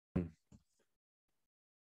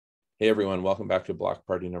Hey everyone, welcome back to Block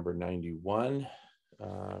Party number 91,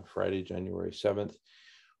 Friday, January 7th.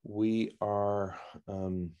 We are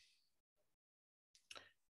going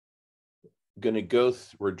to go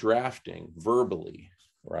through, we're drafting verbally,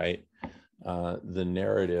 right, the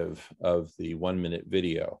narrative of the 1-minute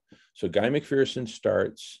video. So Guy McPherson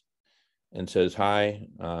starts and says, hi,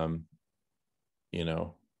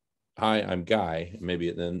 hi, I'm Guy, maybe,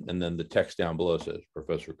 and then the text down below says,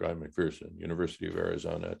 Professor Guy McPherson, University of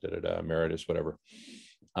Arizona, emeritus, whatever.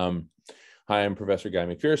 Hi, I'm Professor Guy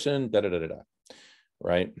McPherson,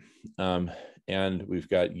 right? And we've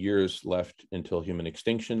got years left until human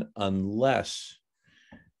extinction, unless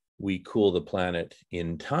we cool the planet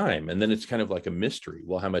in time. And then it's kind of like a mystery.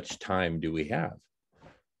 Well, how much time do we have,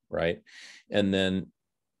 right? And then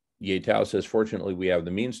Ye Tao says, fortunately, we have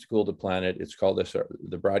the means to cool the planet. It's called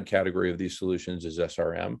the broad category of these solutions is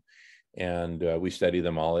SRM. And we study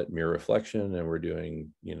them all at Mere Reflection. And we're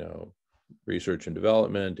doing, research and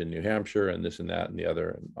development in New Hampshire and this and that and the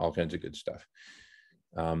other and all kinds of good stuff.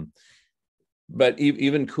 But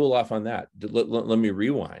even cool off on that, let me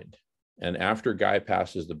rewind. And after Guy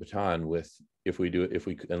passes the baton with,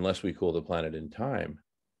 unless we cool the planet in time,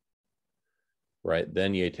 right,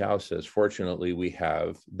 then Ye Tao says, fortunately, we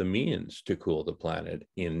have the means to cool the planet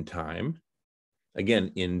in time.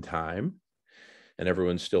 Again, in time. And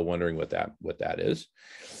everyone's still wondering what that is.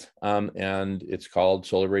 And it's called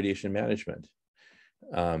solar radiation management.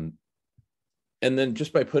 And then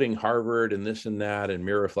just by putting Harvard and this and that and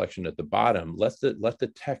Mere Reflection at the bottom, let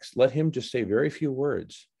the text, let him just say very few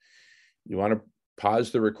words. You want to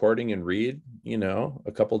pause the recording and read,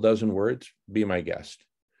 a couple dozen words, be my guest.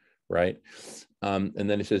 Right. And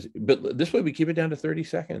then he says, but this way we keep it down to 30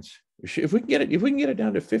 seconds. If we can get it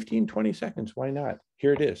down to 15, 20 seconds, why not?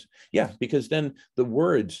 Here it is. Yeah, because then the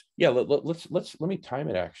words, yeah, let me time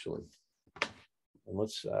it actually. And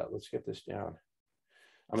let's get this down.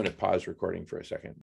 I'm going to pause recording for a second.